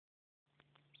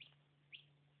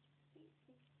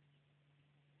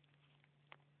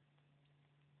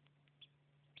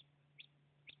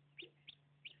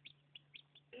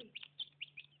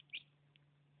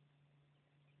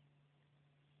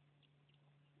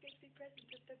Happy present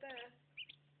of the birth.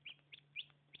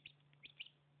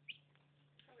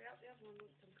 Hurry up, the other one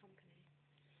wants some company.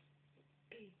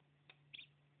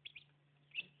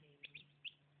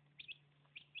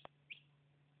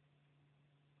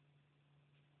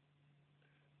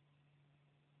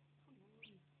 Come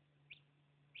on.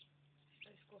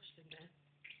 So squashed in there.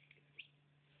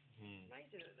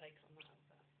 Amazing that they come out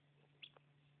of that.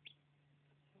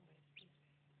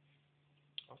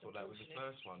 I thought that was the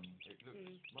first one. It looked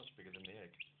much bigger than the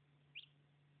egg.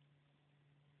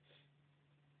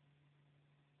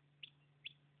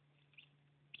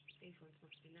 These ones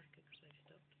must be knackered because they've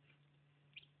stopped.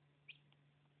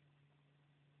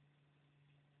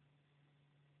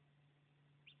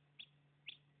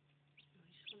 Oh,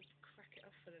 you just want to crack it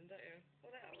off for them, don't you?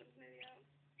 Oh, that one's nearly out.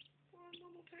 Come on,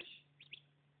 one more push.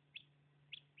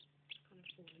 It's kind of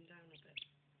falling down a bit.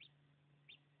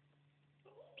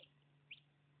 Oh.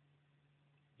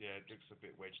 Yeah, it looks a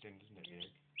bit wedged in, doesn't it, the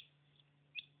egg?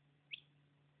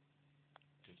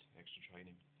 Good, extra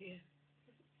training. Yeah.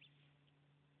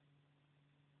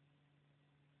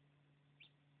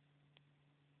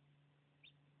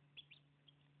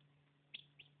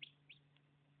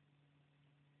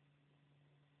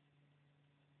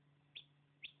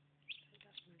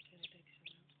 That's my tail big so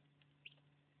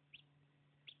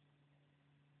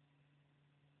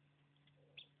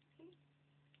out.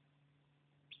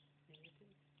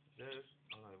 Yes.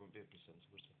 Oh no, there wouldn't be a placenta,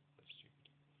 would there? That's stupid.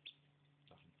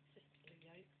 Nothing. Just the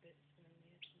yolk bits around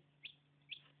the edges.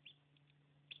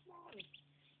 Come on!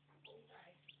 All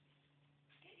day.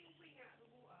 Get your wing out of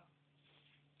the water.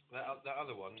 That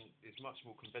other one is much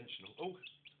more conventional. Oh!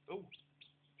 Oh!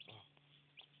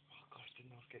 Oh gosh,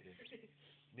 didn't I get you?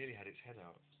 Nearly had its head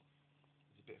out.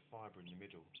 There's a bit of fibre in the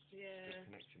middle. Yeah. Just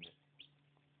connecting it.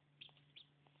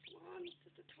 Come on,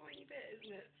 just a tiny bit,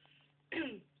 isn't it?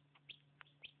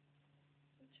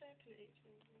 I'm chirping at each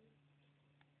other.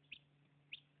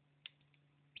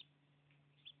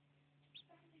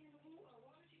 Something in the water,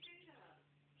 why would you do that?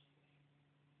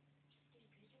 Because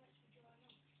you want to be drying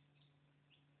off.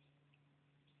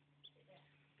 Sit there,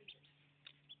 be good.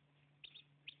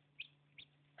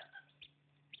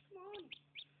 Come on!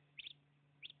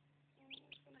 Oh, I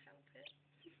just want to help it.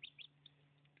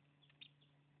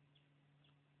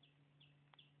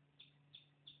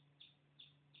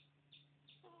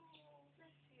 Oh,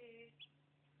 bless you.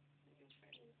 Your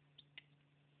friend.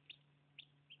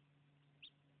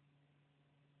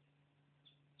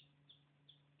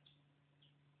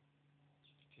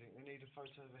 Do you think we need a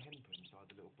photo of a hen put inside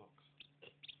the little box?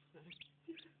 No. I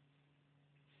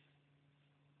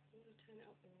want to turn it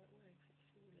up the right way because it's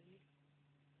falling.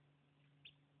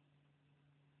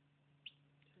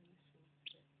 Turn this one a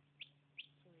bit.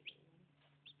 Sorry, little one.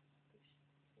 It's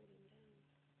falling down.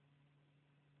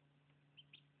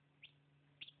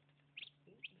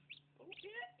 Oh,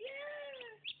 yeah,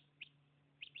 yeah!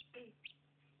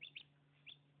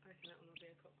 I reckon that one will be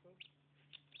a cockerel.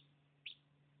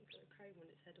 Look at the crane on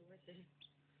its head already.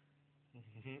 You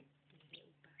little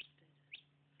bastard.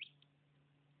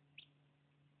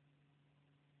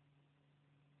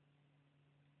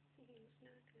 It's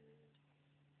knackered.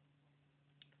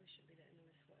 Probably should be letting all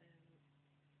this hot air out.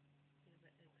 Yeah, but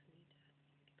eggs need that a bit.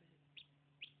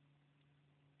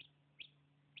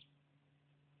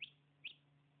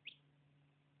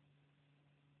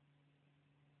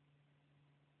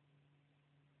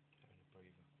 Having a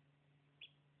breather.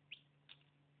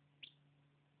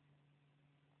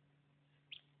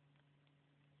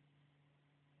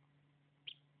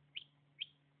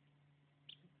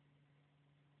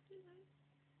 Do they?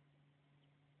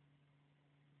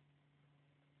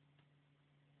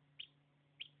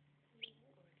 The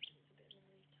water again, it's a bit of a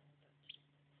retard actually.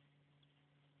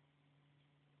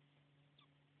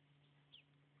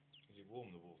 Is it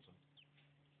warm, the water?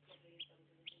 Probably is under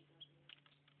the heat, doesn't it?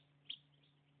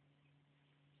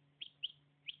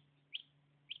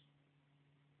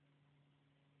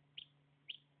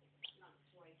 That's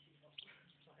way too hot.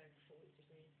 It's like over 40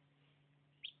 degrees.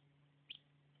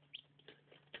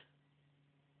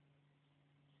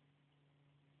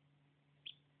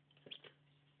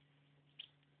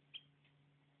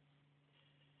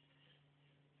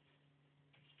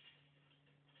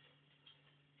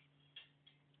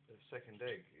 The second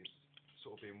egg is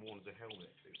sort of being worn as a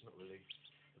helmet. It's not really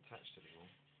attached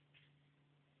anymore.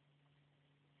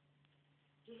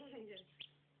 Yes.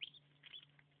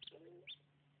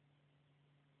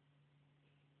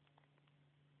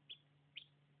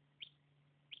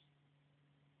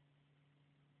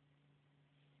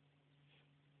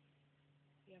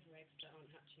 The other eggs that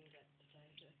aren't hatching yet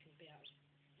today, they can be out of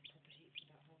the proper heat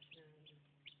for about half an hour and then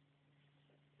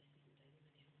this isn't doing them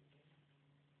any harm doing that.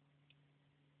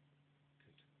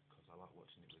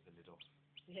 watching it with the lid off.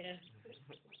 Yeah.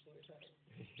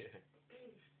 Yeah.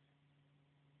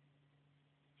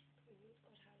 Oh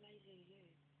God, how lazy are you?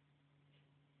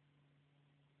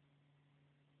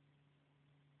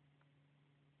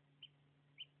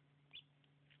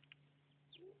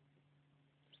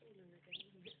 Falling again,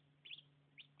 isn't it?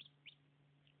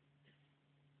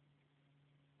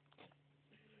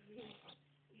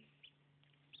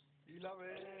 You love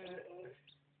it!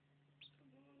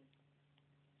 Come on.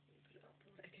 Put it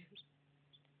upright again.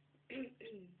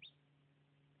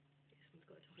 This one's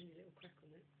got a tiny little crack on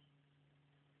it.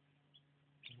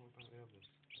 What about the others?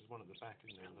 There's one at the back,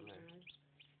 isn't there, on the left? Has.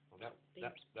 Well,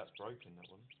 that's broken,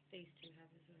 that one. These two have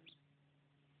as well.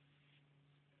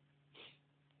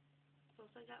 Oh,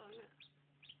 so that one, look.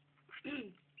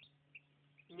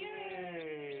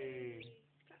 Yay!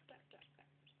 Clap, clap, clap, clap.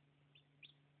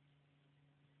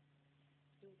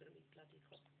 You're going to be bloody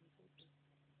cockles, aren't you?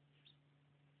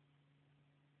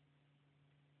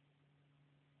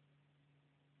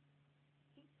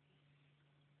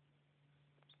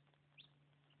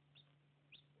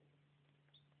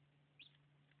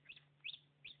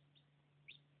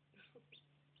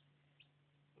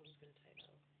 I'm just going to take that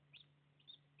off.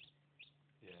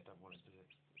 Yeah, I don't want it, does it?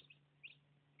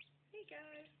 Here you go.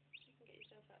 You can get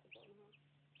yourself out the bottom half.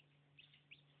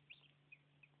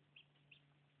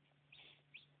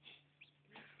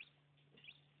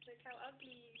 Look how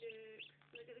ugly you look.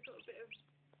 Look, they've got a bit of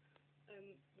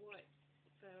white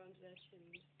fur under their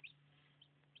chins.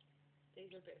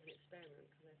 These are a bit of an experiment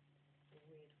because they're a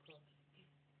weird cross.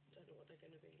 Don't know what they're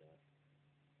going to be like.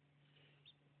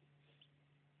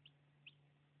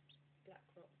 Black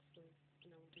rocks with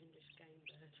an old English game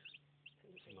bird.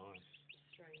 It's nice.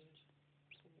 Strange.